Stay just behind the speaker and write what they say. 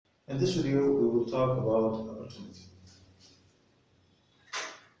In this video, we will talk about opportunity.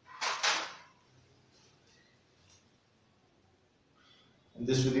 In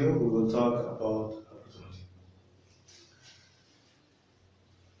this video, we will talk about opportunity.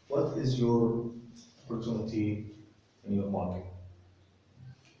 What is your opportunity in your market?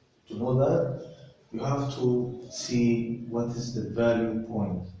 To know that, you have to see what is the value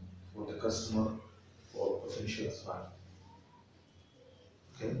point for the customer or potential client.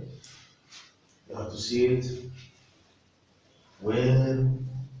 Okay? You have to see it where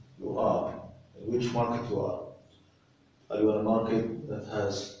you are, in which market you are. Are you in a market that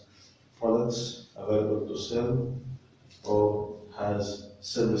has products available to sell or has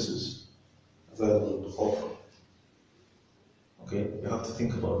services available to offer? Okay, you have to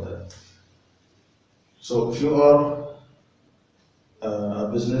think about that. So if you are a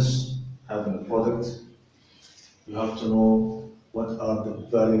business having a product, you have to know what are the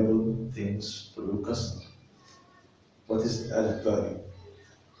valuable things for your customer. What is the added value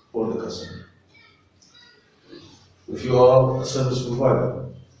for the customer? If you are a service provider,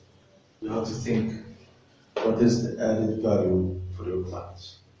 you have to think what is the added value for your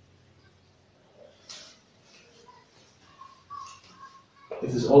clients. It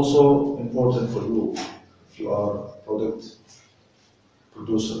is also important for you, if you are a product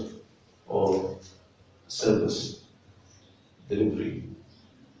producer or service delivery,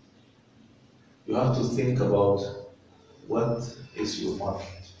 you have to think about what is your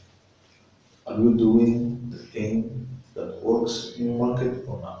market. Are you doing the thing that works in your market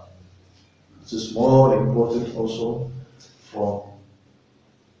or not? This is more important also from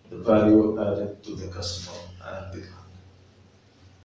the value added to the customer and the client.